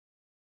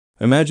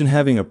Imagine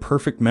having a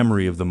perfect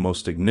memory of the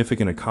most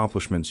significant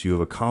accomplishments you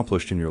have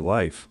accomplished in your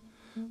life,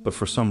 but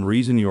for some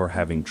reason you are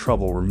having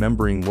trouble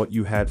remembering what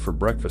you had for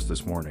breakfast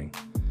this morning.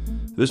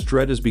 This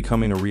dread is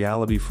becoming a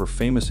reality for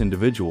famous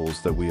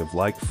individuals that we have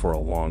liked for a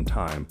long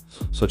time,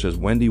 such as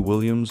Wendy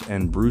Williams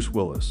and Bruce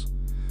Willis.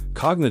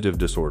 Cognitive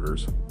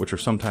disorders, which are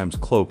sometimes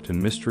cloaked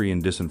in mystery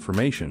and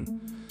disinformation,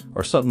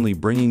 are suddenly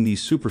bringing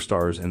these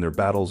superstars and their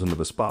battles into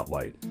the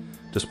spotlight,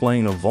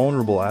 displaying a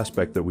vulnerable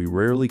aspect that we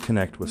rarely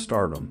connect with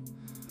stardom.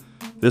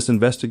 This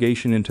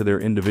investigation into their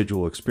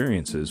individual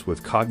experiences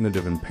with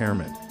cognitive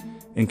impairment,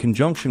 in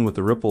conjunction with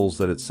the ripples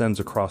that it sends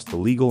across the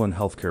legal and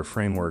healthcare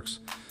frameworks,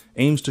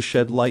 aims to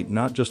shed light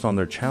not just on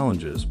their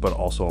challenges, but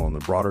also on the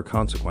broader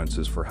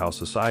consequences for how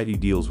society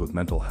deals with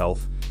mental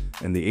health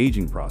and the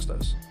aging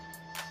process.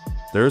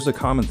 There is a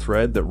common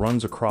thread that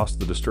runs across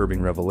the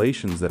disturbing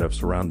revelations that have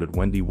surrounded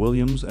Wendy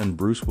Williams and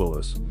Bruce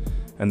Willis,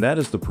 and that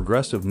is the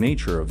progressive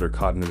nature of their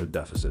cognitive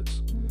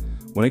deficits.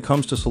 When it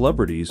comes to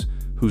celebrities,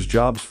 whose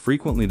jobs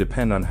frequently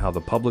depend on how the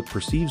public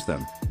perceives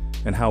them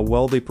and how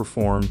well they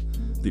perform,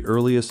 the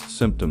earliest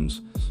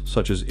symptoms,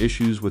 such as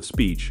issues with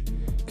speech,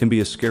 can be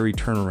a scary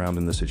turnaround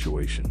in the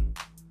situation.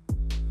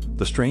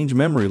 The strange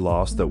memory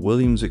loss that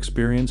Williams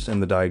experienced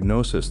and the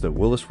diagnosis that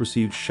Willis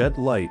received shed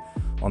light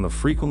on the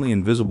frequently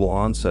invisible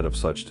onset of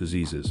such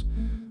diseases,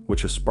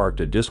 which has sparked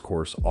a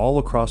discourse all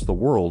across the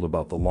world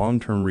about the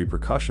long-term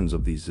repercussions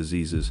of these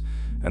diseases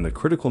and the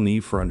critical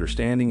need for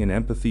understanding and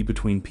empathy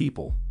between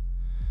people.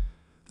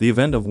 The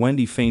event of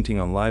Wendy fainting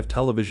on live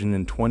television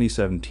in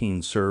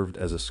 2017 served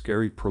as a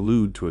scary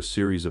prelude to a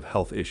series of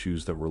health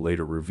issues that were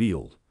later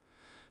revealed.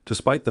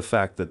 Despite the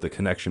fact that the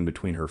connection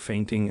between her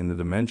fainting and the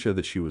dementia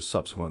that she was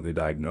subsequently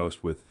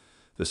diagnosed with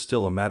is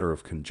still a matter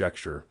of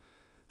conjecture,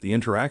 the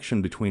interaction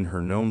between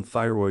her known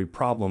thyroid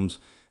problems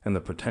and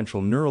the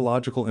potential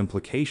neurological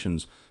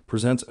implications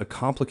presents a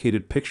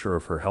complicated picture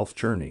of her health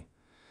journey.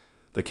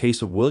 The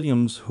case of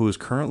Williams, who is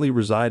currently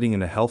residing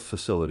in a health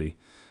facility,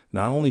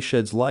 not only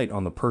sheds light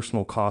on the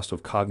personal cost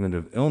of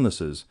cognitive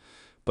illnesses,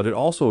 but it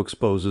also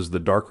exposes the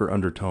darker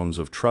undertones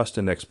of trust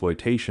and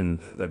exploitation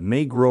that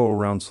may grow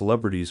around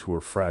celebrities who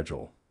are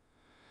fragile.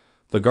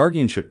 The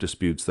guardianship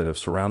disputes that have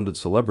surrounded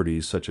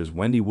celebrities such as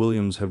Wendy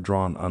Williams have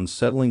drawn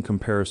unsettling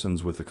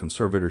comparisons with the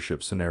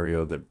conservatorship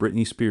scenario that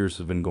Britney Spears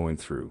has been going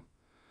through.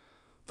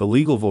 The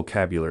legal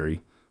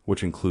vocabulary,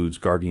 which includes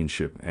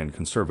guardianship and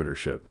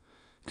conservatorship,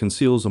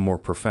 conceals a more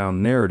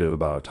profound narrative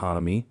about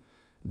autonomy,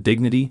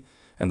 dignity,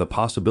 and the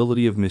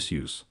possibility of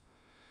misuse.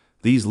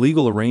 These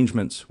legal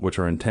arrangements, which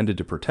are intended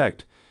to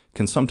protect,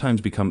 can sometimes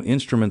become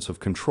instruments of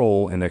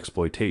control and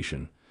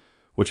exploitation,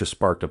 which has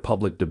sparked a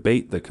public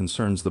debate that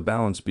concerns the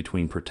balance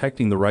between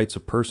protecting the rights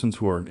of persons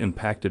who are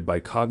impacted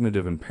by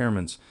cognitive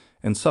impairments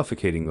and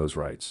suffocating those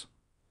rights.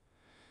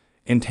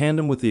 In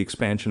tandem with the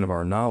expansion of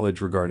our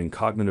knowledge regarding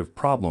cognitive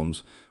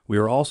problems, we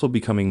are also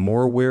becoming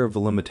more aware of the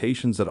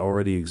limitations that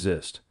already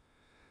exist.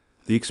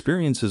 The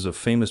experiences of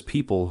famous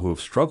people who have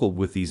struggled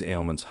with these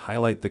ailments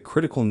highlight the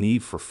critical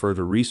need for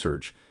further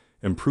research,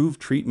 improved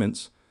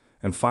treatments,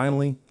 and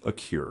finally, a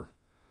cure.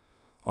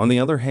 On the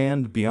other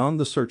hand, beyond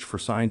the search for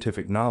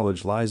scientific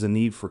knowledge lies a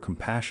need for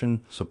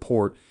compassion,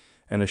 support,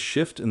 and a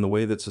shift in the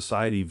way that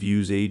society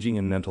views aging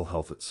and mental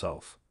health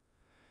itself.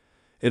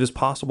 It is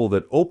possible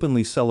that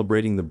openly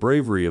celebrating the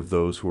bravery of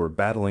those who are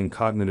battling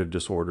cognitive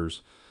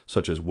disorders,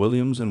 such as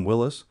Williams and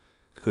Willis,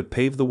 could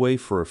pave the way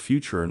for a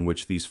future in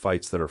which these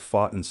fights that are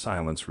fought in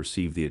silence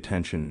receive the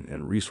attention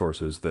and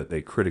resources that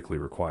they critically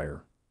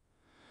require.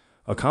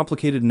 A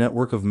complicated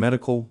network of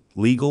medical,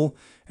 legal,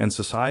 and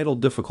societal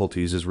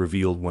difficulties is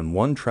revealed when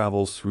one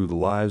travels through the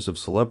lives of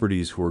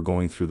celebrities who are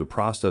going through the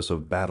process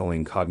of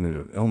battling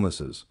cognitive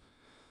illnesses.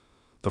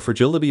 The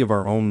fragility of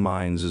our own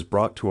minds is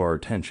brought to our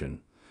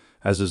attention,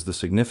 as is the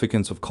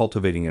significance of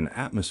cultivating an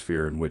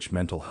atmosphere in which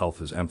mental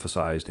health is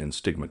emphasized and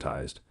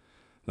stigmatized,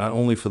 not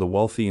only for the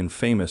wealthy and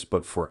famous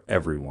but for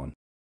everyone.